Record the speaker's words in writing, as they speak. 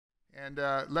And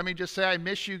let me just say I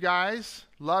miss you guys,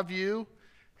 love you,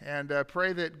 and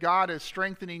pray that God is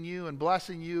strengthening you and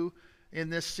blessing you in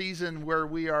this season where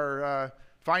we are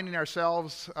finding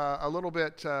ourselves a little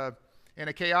bit in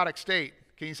a chaotic state.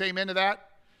 Can you say amen to that?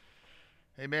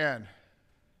 Amen.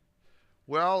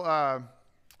 Well,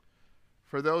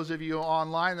 for those of you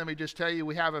online, let me just tell you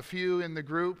we have a few in the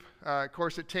group. Of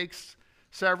course, it takes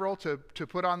several to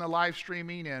put on the live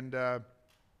streaming, and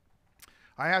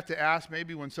I have to ask,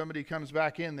 maybe when somebody comes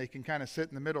back in, they can kind of sit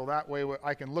in the middle. That way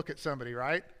I can look at somebody,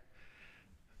 right?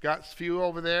 Got a few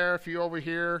over there, a few over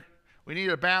here. We need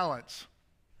a balance.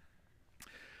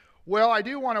 Well, I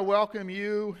do want to welcome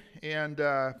you and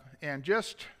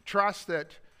just trust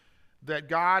that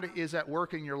God is at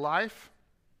work in your life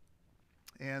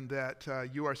and that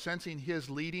you are sensing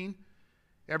His leading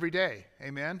every day.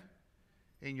 Amen?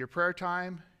 In your prayer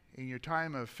time, in your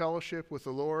time of fellowship with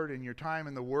the Lord, in your time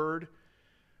in the Word.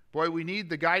 Boy, we need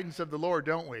the guidance of the Lord,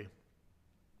 don't we?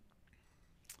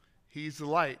 He's the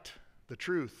light, the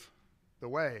truth, the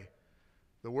way.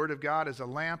 The Word of God is a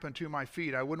lamp unto my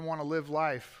feet. I wouldn't want to live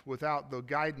life without the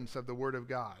guidance of the Word of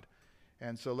God.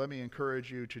 And so let me encourage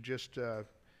you to just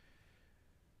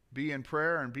be in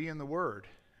prayer and be in the Word.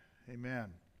 Amen.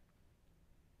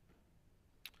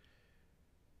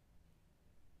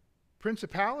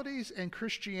 Principalities and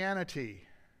Christianity.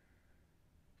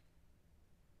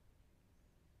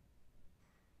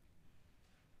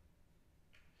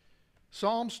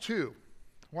 Psalms 2.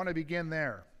 I want to begin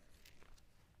there.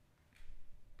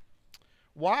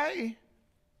 Why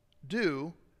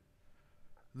do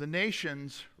the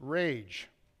nations rage?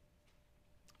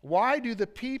 Why do the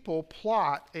people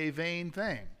plot a vain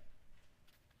thing?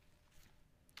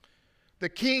 The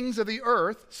kings of the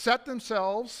earth set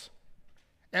themselves,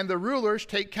 and the rulers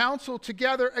take counsel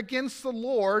together against the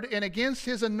Lord and against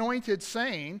His anointed,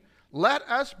 saying, "Let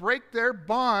us break their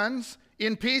bonds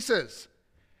in pieces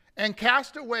and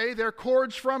cast away their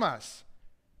cords from us.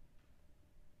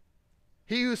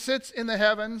 He who sits in the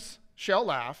heavens shall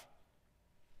laugh.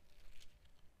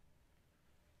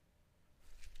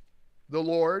 The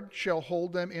Lord shall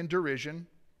hold them in derision.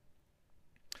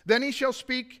 Then He shall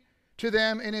speak to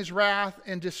them in His wrath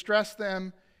and distress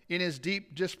them in His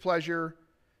deep displeasure.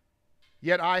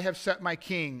 Yet I have set my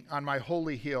king on my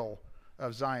holy hill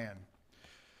of Zion."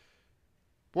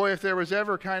 Boy, if there was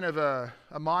ever kind of a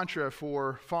mantra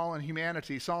for fallen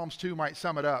humanity, Psalms 2 might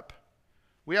sum it up.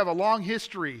 We have a long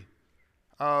history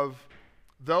of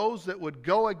those that would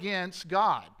go against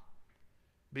God,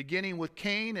 beginning with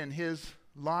Cain and his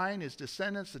line, his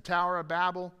descendants, the Tower of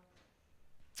Babel,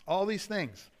 all these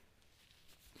things.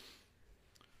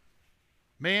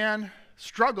 Man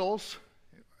struggles,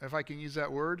 if I can use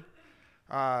that word,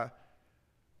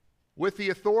 with the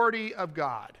authority of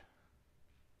God,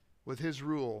 with His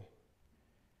rule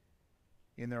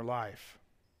in their life.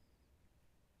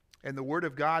 And the Word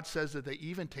of God says that they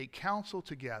even take counsel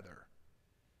together.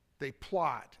 They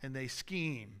plot and they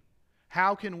scheme.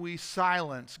 How can we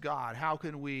silence God? How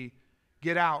can we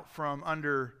get out from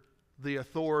under the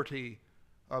authority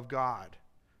of God?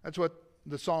 That's what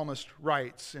the psalmist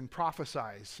writes and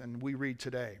prophesies, and we read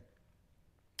today.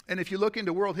 And if you look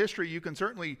into world history, you can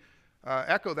certainly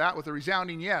echo that with a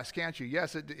resounding yes, can't you?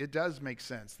 Yes, it does make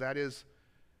sense. That is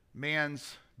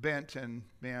man's bent and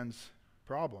man's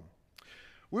problem.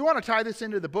 We want to tie this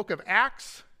into the book of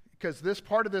Acts, because this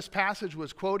part of this passage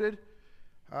was quoted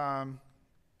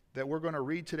that we're going to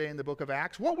read today in the book of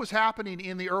Acts. What was happening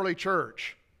in the early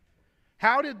church?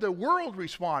 How did the world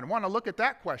respond? I want to look at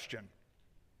that question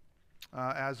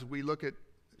as we look at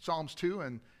Psalms 2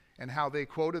 and how they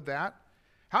quoted that.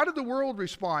 How did the world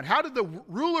respond? How did the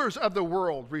rulers of the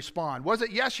world respond? Was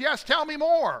it, yes, yes, tell me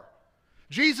more?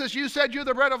 Jesus, you said you're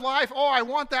the bread of life. Oh, I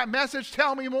want that message.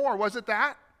 Tell me more. Was it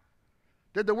that?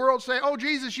 Did the world say, oh,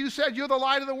 Jesus, you said you're the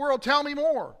light of the world. Tell me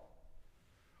more.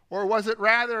 Or was it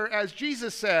rather, as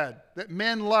Jesus said, that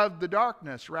men loved the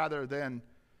darkness rather than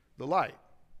the light?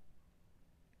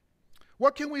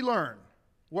 What can we learn?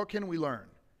 What can we learn?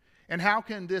 And how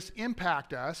can this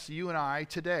impact us, you and I,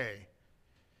 today?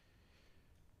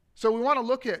 So we want to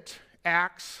look at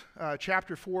Acts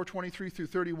chapter 4, 23 through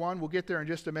 31. We'll get there in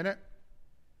just a minute.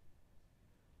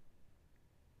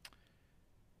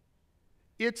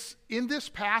 It's in this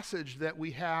passage that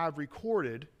we have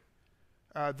recorded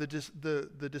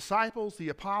the disciples, the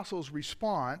apostles'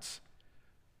 response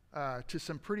to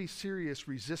some pretty serious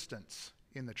resistance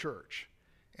in the church.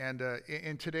 And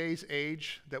in today's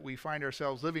age that we find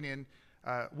ourselves living in,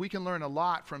 we can learn a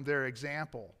lot from their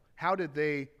example. How did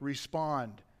they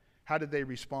respond? How did they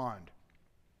respond?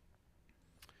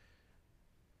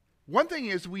 One thing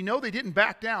is, we know they didn't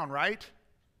back down, right?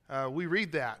 We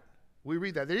read that. We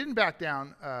read that. They didn't back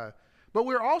down. But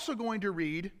we're also going to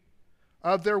read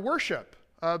of their worship,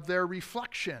 of their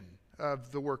reflection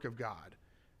of the work of God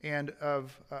and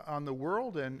of on the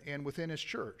world and within his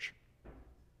church.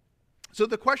 So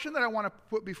the question that I want to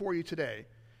put before you today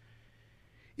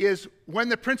is, when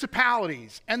the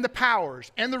principalities and the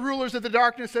powers and the rulers of the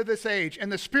darkness of this age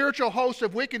and the spiritual hosts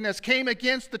of wickedness came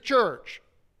against the church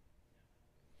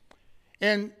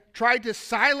and tried to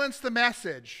silence the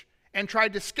message and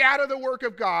tried to scatter the work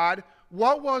of God,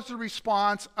 what was the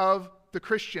response of the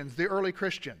Christians, the early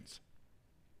Christians?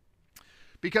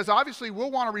 Because obviously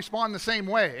we'll want to respond the same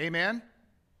way, amen?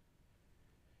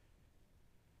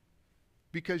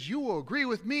 Because you will agree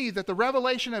with me that the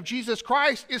revelation of Jesus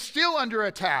Christ is still under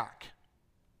attack.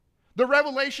 The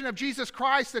revelation of Jesus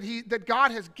Christ that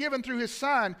God has given through his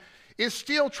Son is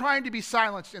still trying to be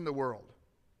silenced in the world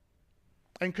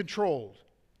and controlled.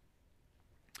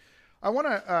 I want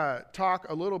to talk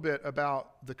a little bit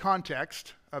about the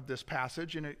context of this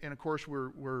passage, and of course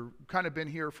we're kind of been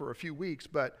here for a few weeks,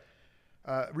 but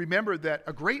remember that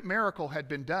a great miracle had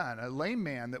been done. A lame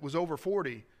man that was over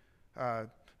 40,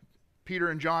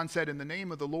 Peter and John said, "In the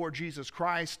name of the Lord Jesus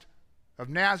Christ of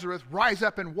Nazareth, rise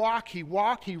up and walk." He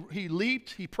walked, he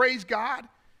leaped, he praised God.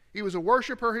 He was a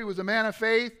worshiper, he was a man of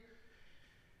faith.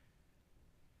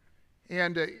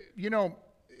 And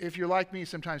if you're like me,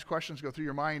 sometimes questions go through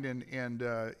your mind, and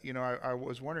I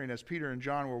was wondering, as Peter and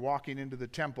John were walking into the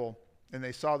temple and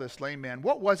they saw this lame man,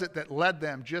 what was it that led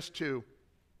them just to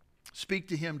speak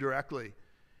to him directly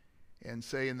and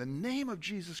say, "In the name of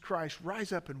Jesus Christ,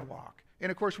 rise up and walk"?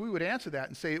 And of course we would answer that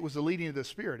and say it was the leading of the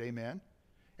Spirit, amen?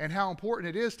 And how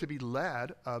important it is to be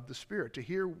led of the Spirit, to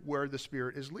hear where the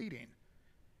Spirit is leading.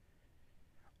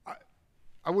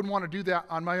 I wouldn't want to do that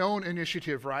on my own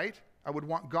initiative, right? I would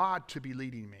want God to be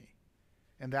leading me.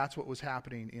 And that's what was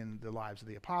happening in the lives of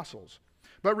the apostles.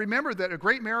 But remember that a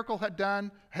great miracle had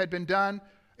been done.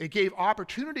 It gave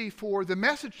opportunity for the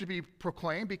message to be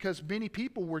proclaimed because many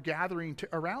people were gathering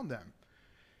around them.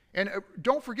 And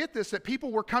don't forget this, that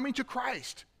people were coming to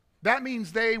Christ. That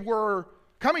means they were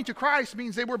coming to Christ,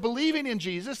 means they were believing in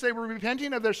Jesus. They were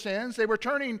repenting of their sins. They were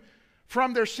turning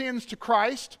from their sins to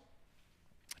Christ,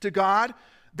 to God.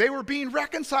 They were being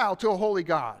reconciled to a holy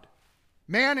God.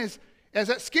 Man is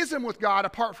at schism with God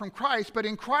apart from Christ, but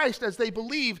in Christ, as they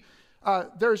believe,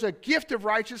 there's a gift of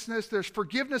righteousness, there's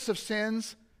forgiveness of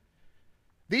sins.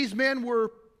 These men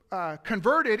were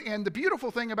converted, and the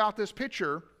beautiful thing about this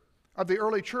picture of the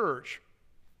early church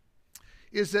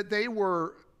is that they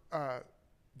were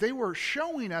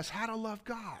showing us how to love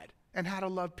God and how to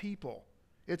love people.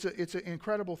 It's an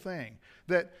incredible thing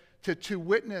that to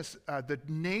witness the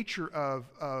nature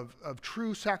of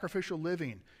true sacrificial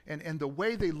living and the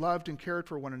way they loved and cared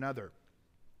for one another.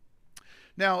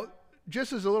 Now,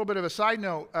 just as a little bit of a side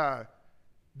note,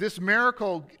 this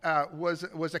miracle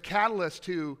was a catalyst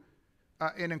to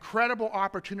an incredible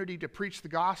opportunity to preach the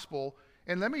gospel.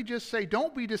 And let me just say,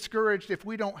 don't be discouraged if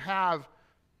we don't have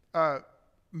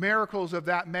miracles of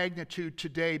that magnitude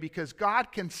today, because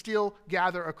God can still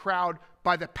gather a crowd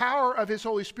by the power of his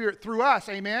Holy Spirit through us,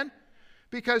 amen?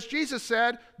 Because Jesus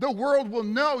said, "The world will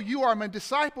know you are my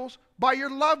disciples by your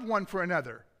love one for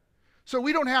another." So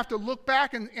we don't have to look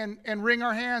back and wring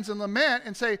our hands and lament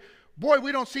and say, "Boy,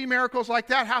 we don't see miracles like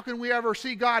that. How can we ever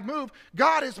see God move?"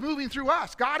 God is moving through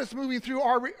us. God is moving through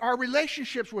our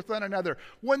relationships with one another.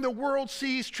 When the world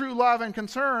sees true love and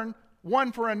concern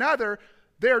one for another,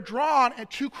 they're drawn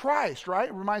to Christ, right?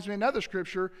 It reminds me of another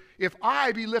scripture. If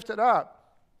I be lifted up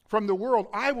from the world,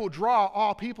 I will draw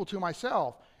all people to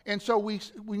myself. And so we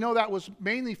know that was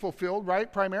mainly fulfilled,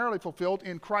 right? Primarily fulfilled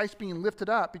in Christ being lifted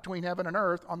up between heaven and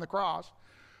earth on the cross.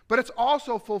 But it's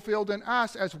also fulfilled in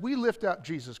us as we lift up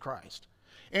Jesus Christ.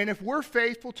 And if we're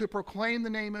faithful to proclaim the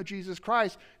name of Jesus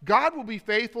Christ, God will be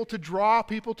faithful to draw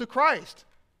people to Christ.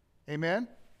 Amen?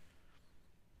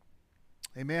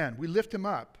 Amen. We lift him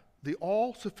up, the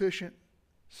all-sufficient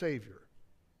Savior.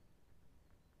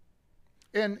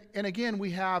 And again,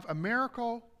 we have a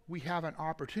miracle, we have an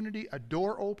opportunity, a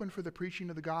door open for the preaching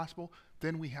of the gospel,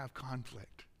 then we have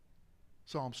conflict.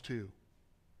 Psalms 2.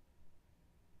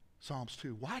 Psalms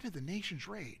 2. Why did the nations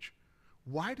rage?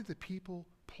 Why did the people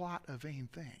plot a vain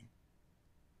thing?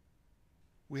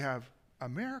 We have a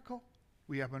miracle,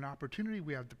 we have an opportunity,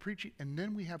 we have the preaching, and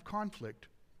then we have conflict,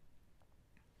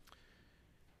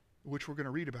 which we're going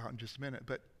to read about in just a minute,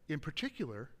 but in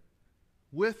particular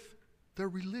with the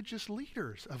religious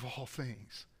leaders of all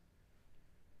things.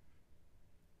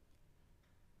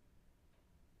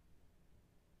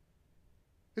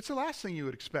 It's the last thing you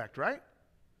would expect, right?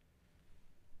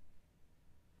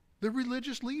 The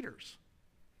religious leaders.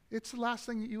 It's the last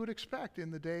thing that you would expect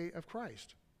in the day of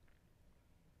Christ.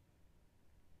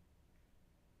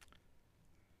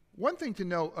 One thing to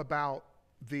note about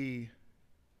the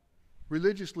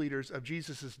religious leaders of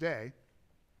Jesus' day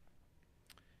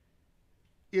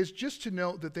is just to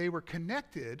note that they were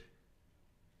connected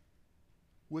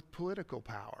with political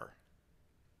power.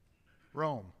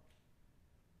 Rome.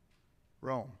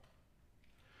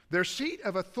 Their seat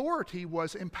of authority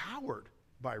was empowered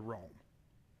by Rome.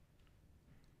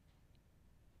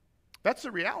 That's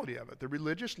the reality of it. The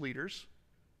religious leaders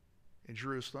in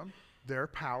Jerusalem, their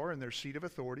power and their seat of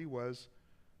authority was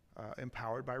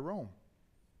empowered by Rome.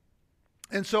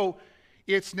 And so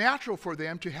it's natural for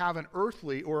them to have an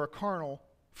earthly or a carnal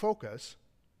focus.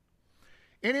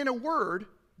 And in a word,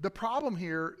 the problem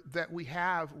here that we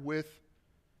have with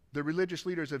the religious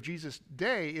leaders of Jesus'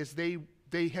 day is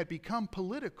they had become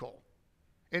political.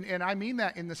 And I mean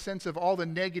that in the sense of all the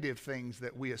negative things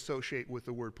that we associate with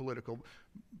the word political.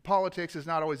 Politics is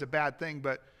not always a bad thing,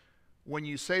 but when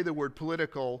you say the word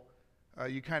political,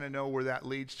 you kind of know where that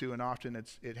leads to, and often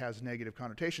it has negative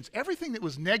connotations. Everything that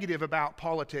was negative about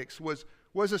politics was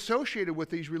associated with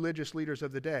these religious leaders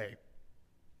of the day.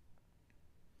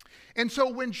 And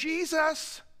so when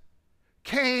Jesus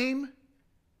came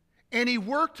and he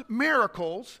worked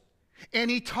miracles,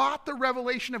 and he taught the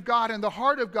revelation of God and the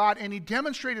heart of God, and he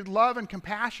demonstrated love and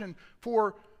compassion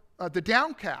for the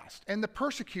downcast and the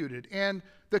persecuted and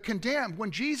the condemned. When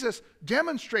Jesus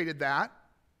demonstrated that,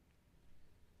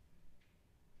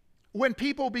 when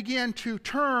people began to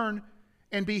turn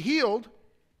and be healed,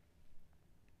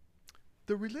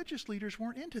 the religious leaders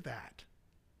weren't into that.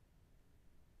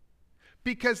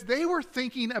 Because they were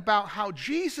thinking about how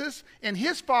Jesus and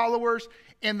his followers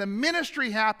and the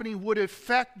ministry happening would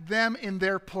affect them in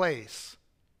their place,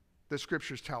 the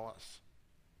scriptures tell us.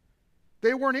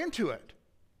 They weren't into it.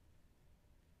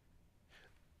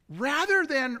 Rather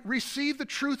than receive the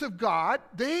truth of God,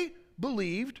 they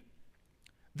believed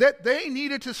that they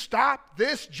needed to stop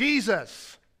this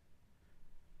Jesus.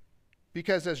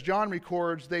 Because as John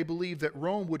records, they believed that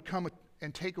Rome would come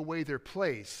and take away their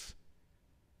place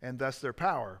and thus their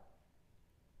power.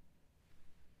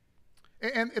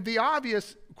 And the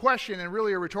obvious question, and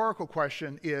really a rhetorical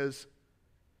question, is,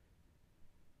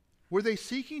 were they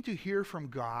seeking to hear from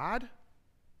God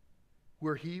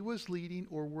where he was leading,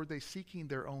 or were they seeking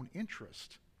their own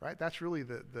interest? Right? That's really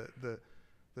the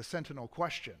sentinel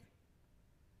question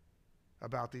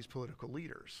about these political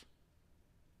leaders,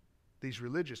 these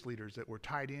religious leaders that were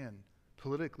tied in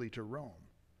politically to Rome.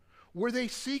 Were they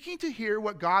seeking to hear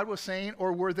what God was saying,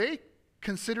 or were they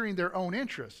considering their own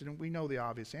interest? And we know the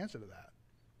obvious answer to that.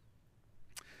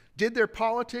 Did their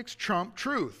politics trump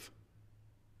truth?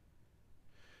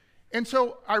 And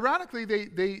so, ironically,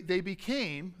 they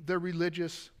became the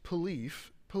religious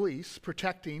police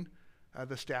protecting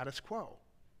the status quo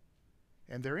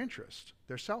and their interest,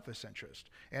 their selfish interest.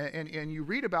 And you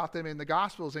read about them in the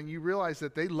Gospels, and you realize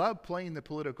that they love playing the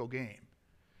political game.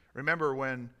 Remember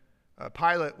when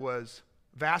Pilate was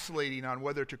vacillating on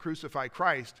whether to crucify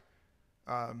Christ,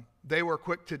 they were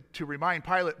quick to remind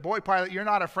Pilate, "Boy, Pilate, you're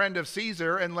not a friend of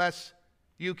Caesar unless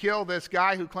you kill this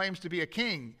guy who claims to be a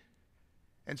king."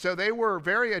 And so they were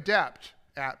very adept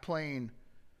at playing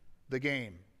the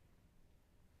game.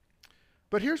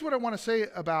 But here's what I want to say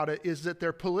about it, is that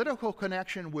their political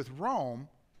connection with Rome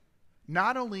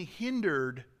not only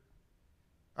hindered,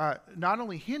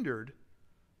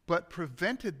 but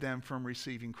prevented them from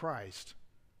receiving Christ.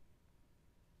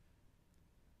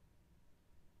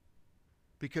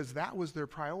 Because that was their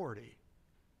priority.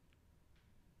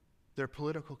 Their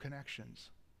political connections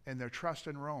and their trust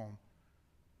in Rome.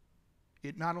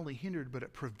 It not only hindered, but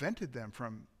it prevented them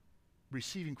from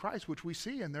receiving Christ, which we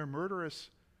see in their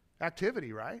murderous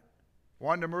activity, right?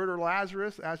 Wanted to murder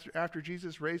Lazarus after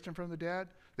Jesus raised him from the dead.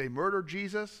 They murdered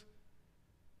Jesus.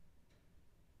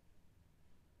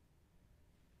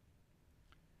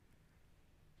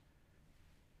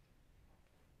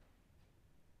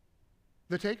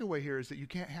 The takeaway here is that you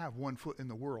can't have one foot in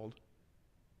the world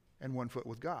and one foot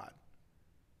with God.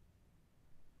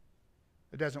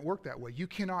 It doesn't work that way. You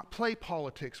cannot play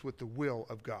politics with the will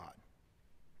of God.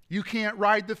 You can't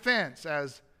ride the fence,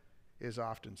 as is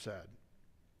often said.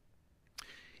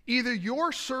 Either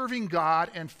you're serving God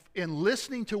and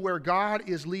listening to where God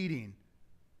is leading,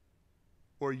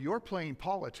 or you're playing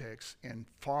politics and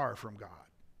far from God.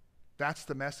 That's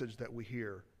the message that we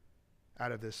hear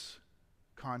out of this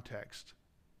context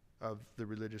of the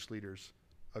religious leaders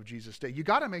of Jesus' day. You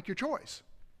got to make your choice.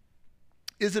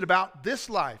 Is it about this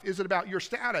life? Is it about your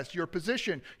status, your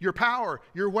position, your power,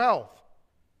 your wealth?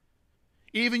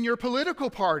 Even your political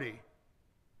party?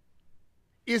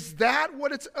 Is that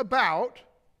what it's about?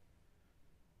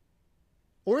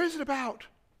 Or is it about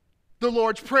the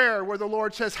Lord's Prayer where the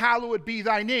Lord says, hallowed be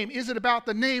thy name? Is it about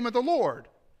the name of the Lord?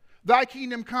 Thy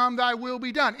kingdom come, thy will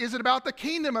be done. Is it about the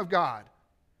kingdom of God?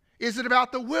 Is it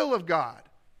about the will of God?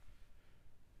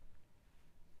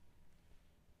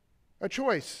 A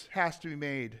choice has to be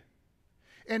made.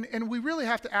 And we really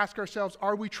have to ask ourselves,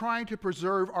 are we trying to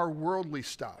preserve our worldly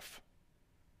stuff?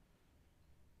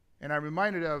 And I'm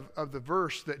reminded of the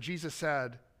verse that Jesus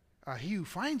said, he who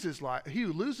finds his life, he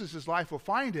who loses his life will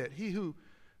find it. He who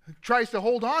tries to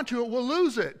hold on to it will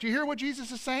lose it. Do you hear what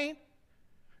Jesus is saying?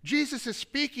 Jesus is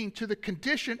speaking to the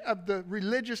condition of the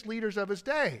religious leaders of his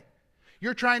day.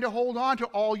 You're trying to hold on to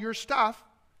all your stuff,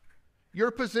 your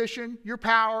position, your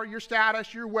power, your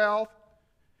status, your wealth,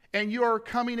 and you are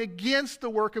coming against the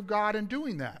work of God in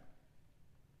doing that.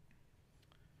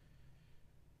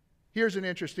 Here's an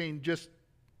interesting just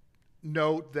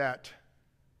note that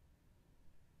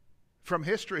from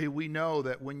history we know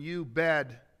that when you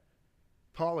bed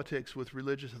politics with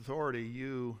religious authority,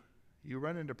 you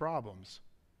run into problems.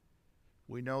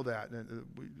 We know that.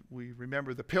 We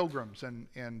remember the Pilgrims and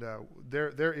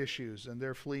their issues and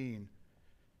their fleeing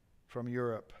from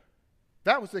Europe.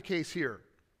 That was the case here.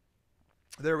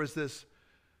 There was this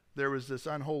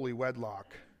unholy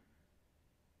wedlock.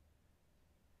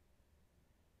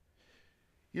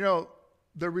 You know,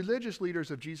 the religious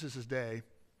leaders of Jesus' day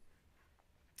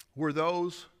were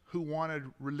those who wanted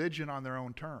religion on their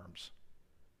own terms.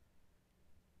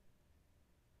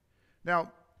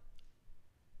 Now,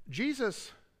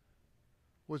 Jesus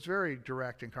was very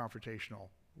direct and confrontational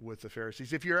with the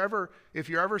Pharisees. If you're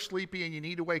ever sleepy and you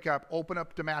need to wake up, open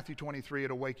up to Matthew 23,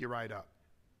 it'll wake you right up.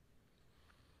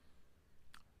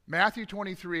 Matthew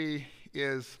 23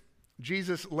 is,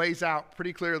 Jesus lays out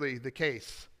pretty clearly the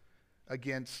case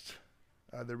against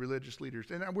the religious leaders.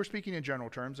 And we're speaking in general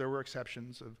terms. There were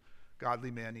exceptions of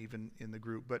godly men even in the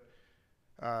group. But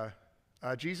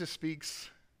Jesus speaks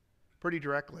pretty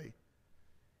directly.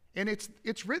 And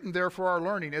it's written there for our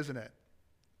learning, isn't it?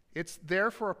 It's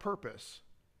there for a purpose.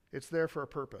 It's there for a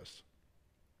purpose.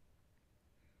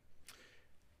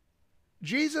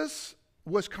 Jesus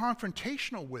was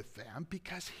confrontational with them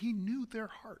because he knew their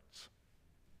hearts.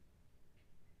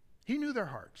 He knew their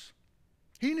hearts.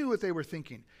 He knew what they were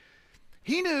thinking.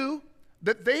 He knew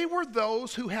that they were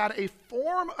those who had a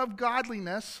form of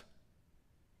godliness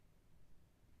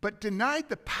but denied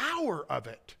the power of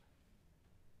it.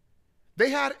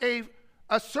 They had a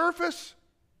surface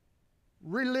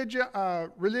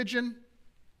religion,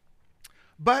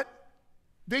 but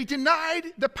they denied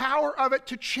the power of it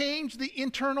to change the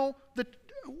internal, the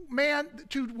man,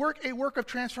 to work a work of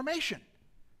transformation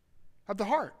of the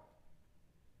heart.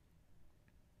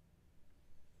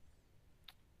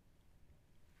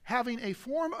 Having a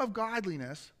form of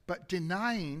godliness, but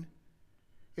denying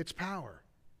its power.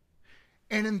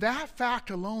 And in that fact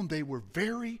alone, they were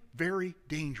very, very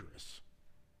dangerous.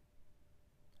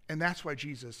 And that's why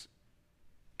Jesus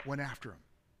went after them,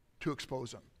 to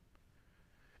expose them.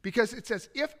 Because it says,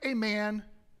 if a man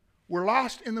were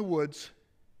lost in the woods,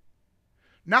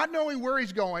 not knowing where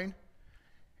he's going,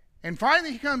 and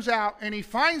finally he comes out and he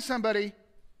finds somebody,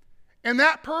 and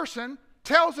that person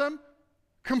tells him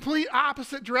complete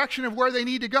opposite direction of where they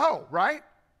need to go, right?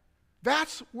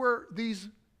 That's where these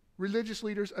religious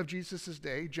leaders of Jesus'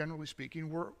 day, generally speaking,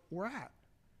 were at.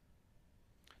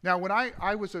 Now, when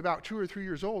I was about 2 or 3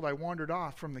 years old, I wandered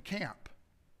off from the camp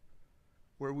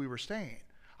where we were staying.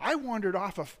 I wandered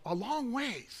off a long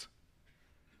ways.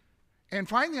 And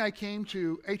finally I came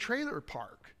to a trailer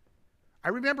park. I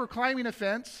remember climbing a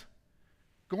fence,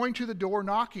 going to the door,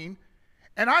 knocking,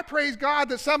 and I praise God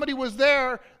that somebody was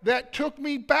there that took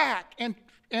me back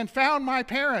and found my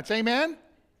parents. Amen?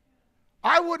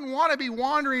 I wouldn't want to be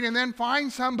wandering and then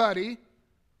find somebody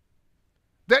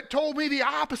that told me the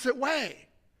opposite way.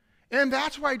 And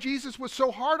that's why Jesus was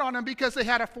so hard on them, because they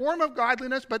had a form of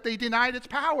godliness, but they denied its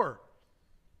power.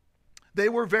 They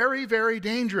were very, very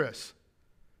dangerous.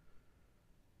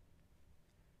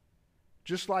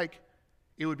 Just like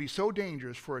it would be so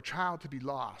dangerous for a child to be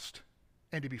lost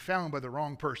and to be found by the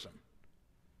wrong person.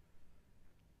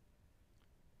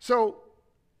 So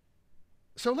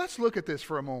let's look at this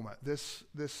for a moment, this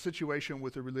situation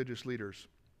with the religious leaders.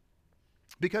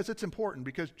 Because it's important,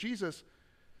 because Jesus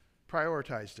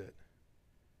prioritized it.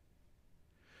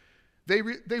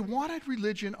 They wanted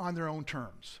religion on their own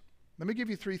terms. Let me give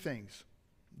you 3 things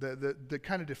that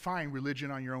kind of define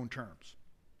religion on your own terms.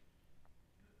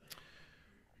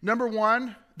 Number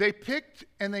 1, they picked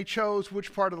and they chose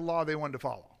which part of the law they wanted to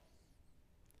follow.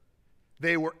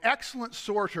 They were excellent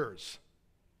sorters.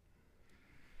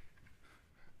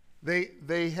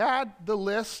 They had the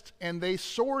list, and they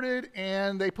sorted,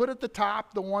 and they put at the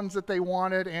top the ones that they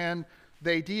wanted, and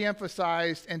they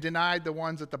de-emphasized and denied the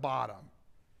ones at the bottom.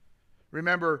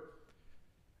 Remember,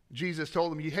 Jesus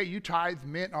told them, hey, you tithe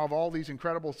mint of all these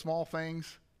incredible small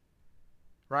things,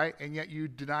 right? And yet you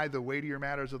deny the weightier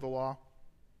matters of the law.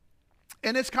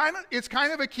 And it's kind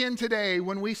of akin today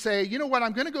when we say, you know what,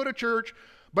 I'm going to go to church,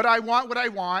 but I want what I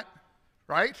want,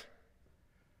 right?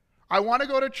 I want to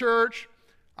go to church,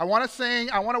 I want to sing,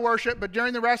 I want to worship, but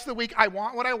during the rest of the week, I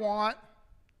want what I want,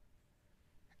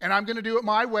 and I'm going to do it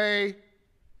my way.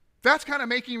 That's kind of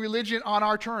making religion on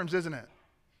our terms, isn't it?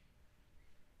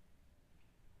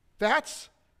 That's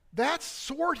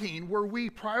sorting where we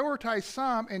prioritize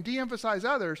some and de-emphasize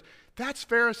others. That's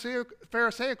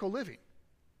Pharisaical living.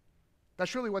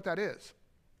 That's really what that is.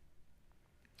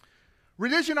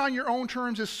 Religion on your own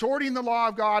terms is sorting the law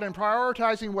of God and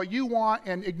prioritizing what you want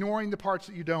and ignoring the parts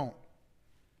that you don't.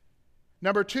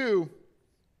 Number two,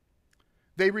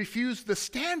 they refuse the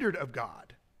standard of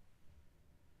God.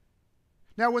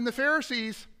 Now, when the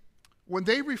Pharisees, when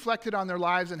they reflected on their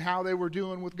lives and how they were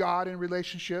doing with God in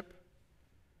relationship,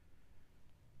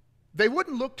 they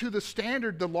wouldn't look to the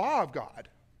standard, the law of God.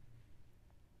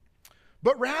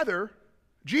 But rather,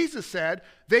 Jesus said,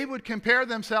 they would compare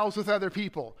themselves with other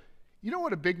people. You know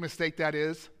what a big mistake that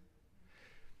is?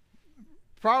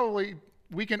 Probably,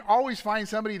 we can always find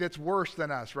somebody that's worse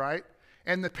than us, right?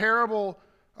 And the parable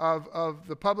of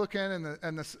the publican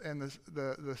and the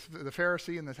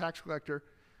Pharisee and the tax collector.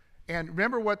 And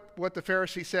remember what the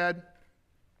Pharisee said?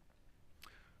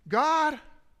 God,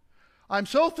 I'm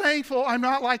so thankful I'm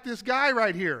not like this guy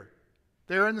right here.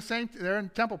 They're in the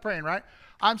temple praying, right?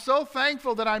 I'm so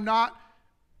thankful that I'm not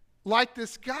like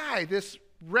this guy, this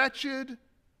wretched,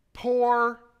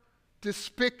 poor,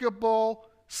 despicable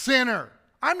sinner.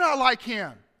 I'm not like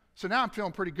him. So now I'm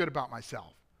feeling pretty good about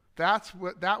myself.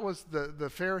 That was the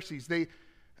Pharisees. They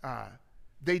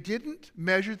didn't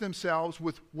measure themselves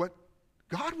with what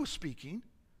God was speaking,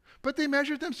 but they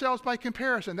measured themselves by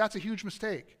comparison. That's a huge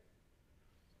mistake.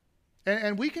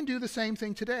 And we can do the same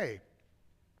thing today.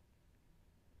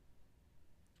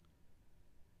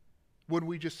 When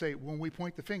we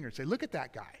point the finger and say, look at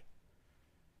that guy.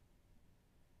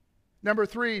 Number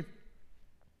three,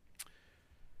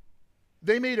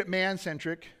 they made it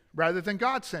man-centric rather than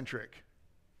God-centric.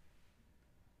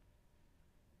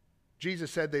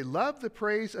 Jesus said they love the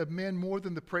praise of men more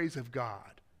than the praise of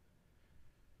God.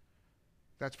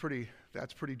 That's pretty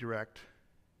direct.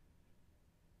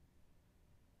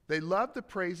 They loved the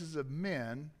praises of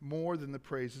men more than the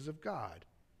praises of God.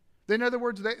 In other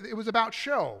words, it was about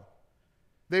show.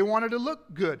 They wanted to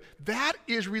look good. That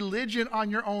is religion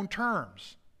on your own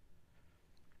terms.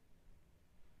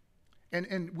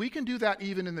 And we can do that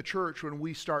even in the church when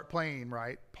we start playing,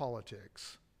 right,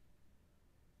 politics.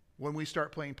 When we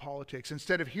start playing politics.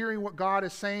 Instead of hearing what God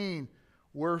is saying,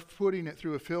 we're putting it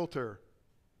through a filter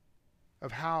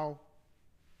of how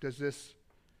does this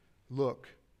look.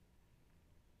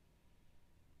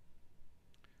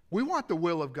 We want the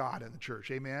will of God in the church,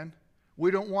 amen?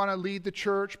 We don't want to lead the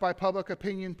church by public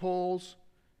opinion polls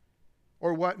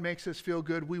or what makes us feel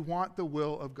good. We want the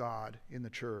will of God in the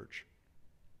church.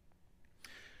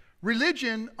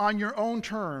 Religion on your own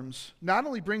terms not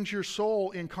only brings your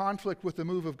soul in conflict with the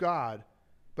move of God,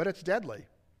 but it's deadly.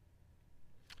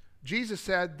 Jesus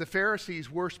said the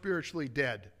Pharisees were spiritually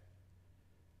dead.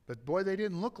 But boy, they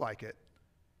didn't look like it.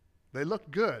 They looked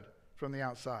good from the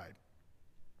outside.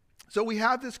 So we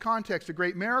have this context, a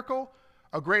great miracle,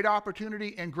 a great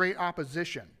opportunity, and great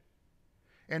opposition.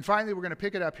 And finally, we're going to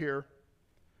pick it up here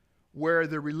where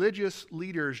the religious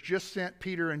leaders just sent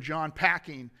Peter and John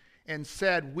packing and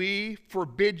said, we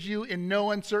forbid you in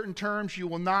no uncertain terms, you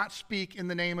will not speak in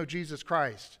the name of Jesus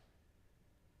Christ.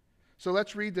 So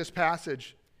let's read this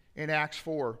passage in Acts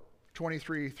 4,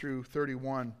 23 through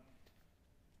 31.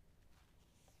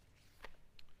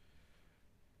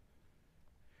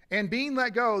 And being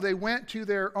let go, they went to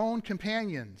their own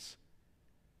companions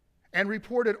and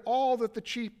reported all that the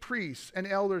chief priests and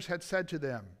elders had said to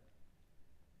them.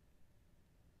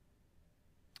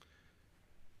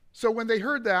 So when they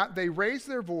heard that, they raised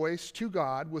their voice to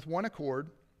God with one accord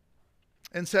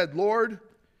and said, Lord,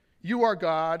 you are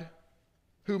God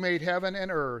who made heaven and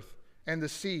earth and the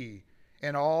sea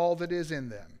and all that is in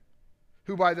them,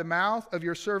 who by the mouth of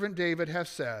your servant David have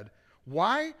said,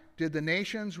 why did the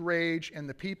nations rage and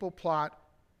the people plot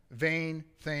vain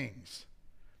things?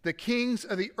 The kings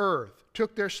of the earth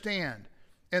took their stand,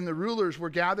 and the rulers were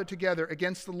gathered together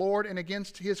against the Lord and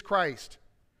against his Christ.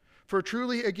 For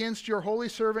truly against your holy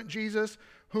servant Jesus,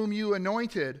 whom you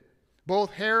anointed,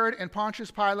 both Herod and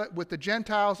Pontius Pilate with the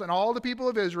Gentiles and all the people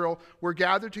of Israel were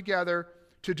gathered together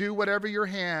to do whatever your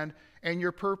hand and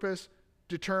your purpose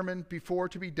determined before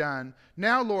to be done.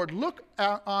 Now, Lord, look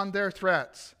out on their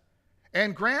threats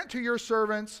and grant to your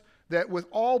servants that with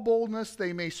all boldness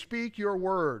they may speak your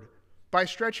word by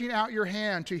stretching out your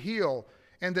hand to heal,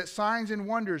 and that signs and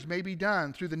wonders may be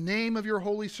done through the name of your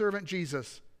holy servant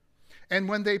Jesus. And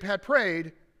when they had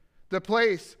prayed, the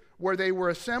place where they were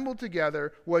assembled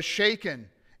together was shaken,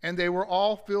 and they were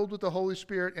all filled with the Holy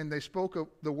Spirit, and they spoke of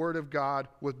the word of God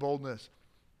with boldness.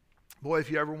 Boy, if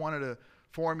you ever wanted a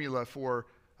formula for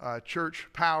church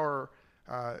power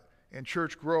and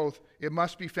church growth, it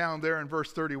must be found there in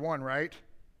verse 31, right?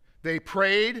 They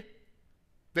prayed.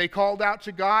 They called out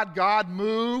to God. God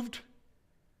moved.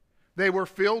 They were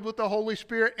filled with the Holy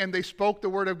Spirit, and they spoke the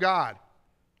word of God.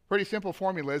 Pretty simple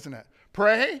formula, isn't it?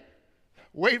 Pray,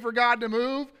 wait for God to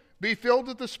move, be filled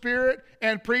with the Spirit,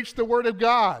 and preach the word of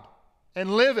God,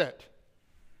 and live it.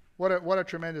 What a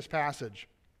tremendous passage.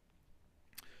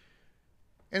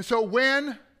 And so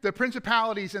when the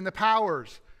principalities and the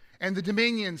powers and the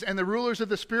dominions and the rulers of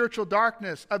the spiritual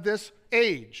darkness of this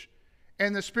age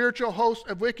and the spiritual host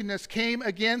of wickedness came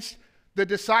against the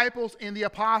disciples and the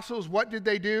apostles, what did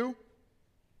they do?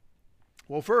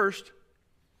 Well, first,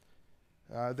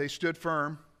 they stood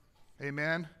firm.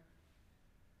 Amen.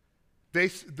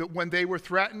 When they were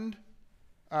threatened,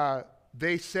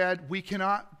 they said, we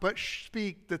cannot but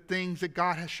speak the things that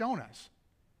God has shown us.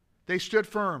 They stood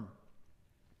firm.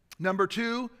 Number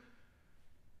two,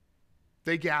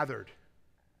 they gathered.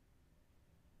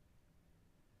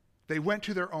 They went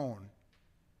to their own.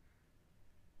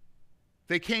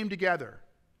 They came together.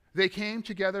 They came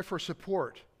together for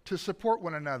support, to support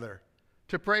one another,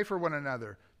 to pray for one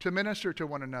another, to minister to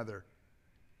one another.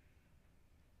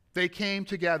 They came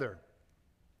together.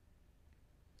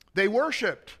 They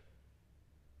worshiped.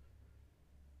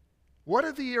 What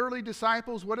did the early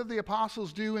disciples, what did the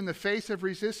apostles do in the face of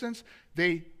resistance?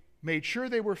 They made sure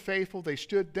they were faithful. They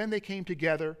stood, then they came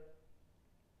together.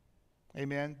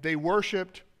 Amen. They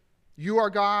worshiped. You are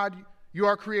God. You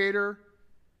are Creator.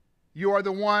 You are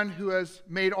the one who has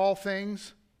made all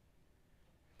things.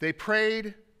 They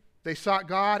prayed. They sought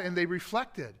God, and they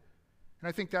reflected. And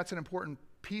I think that's an important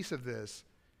piece of this,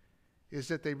 is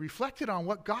that they reflected on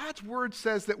what God's Word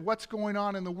says that what's going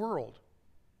on in the world.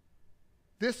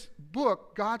 This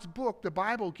book, God's book, the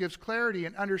Bible, gives clarity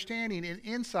and understanding and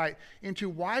insight into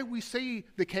why we see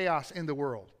the chaos in the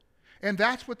world. And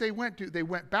that's what they went to. They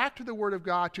went back to the Word of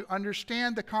God to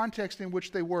understand the context in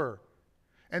which they were.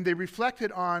 And they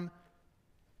reflected on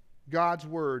God's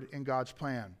Word and God's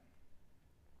plan.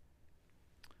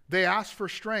 They asked for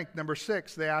strength. Number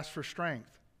 6, they asked for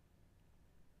strength.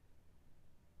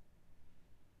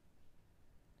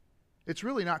 It's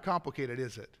really not complicated,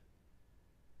 is it?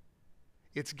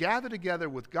 It's gather together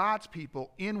with God's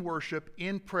people in worship,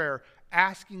 in prayer,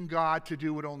 asking God to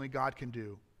do what only God can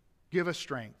do. Give us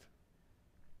strength.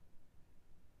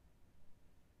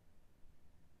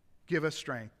 Give us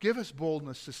strength. Give us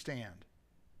boldness to stand.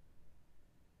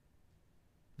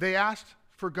 They asked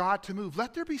for God to move.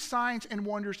 Let there be signs and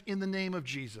wonders in the name of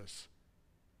Jesus.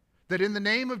 That in the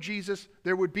name of Jesus,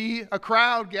 there would be a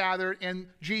crowd gathered and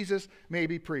Jesus may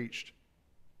be preached.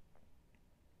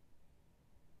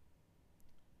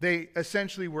 They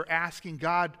essentially were asking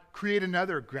God, create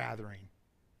another gathering.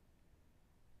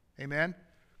 Amen?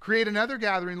 Create another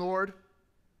gathering, Lord.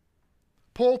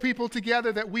 Pull people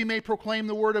together that we may proclaim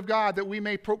the word of God, that we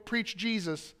may preach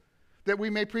Jesus, that we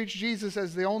may preach Jesus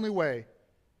as the only way.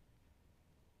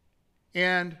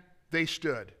 And they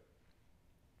stood.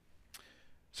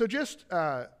 So just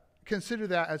consider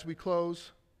that as we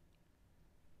close.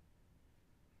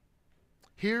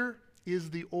 Here is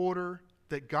the order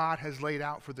that God has laid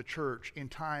out for the church in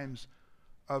times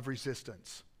of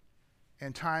resistance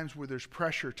and times where there's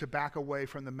pressure to back away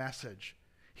from the message.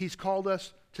 He's called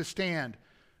us to stand.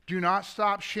 Do not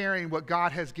stop sharing what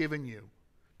God has given you.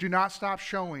 Do not stop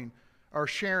showing or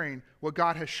sharing what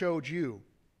God has showed you.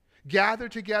 Gather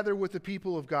together with the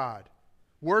people of God.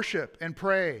 Worship and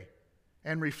pray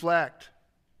and reflect.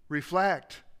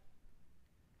 Reflect.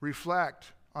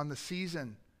 Reflect on the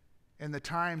season and the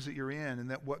times that you're in and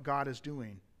that what God is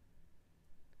doing.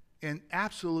 And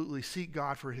absolutely seek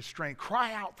God for His strength.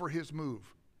 Cry out for His move.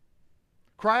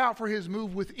 Cry out for His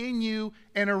move within you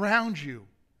and around you.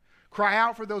 Cry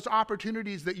out for those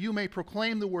opportunities that you may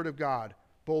proclaim the word of God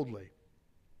boldly.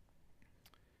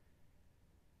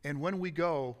 And when we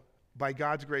go, by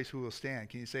God's grace, we will stand.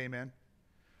 Can you say amen?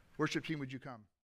 Worship team, would you come?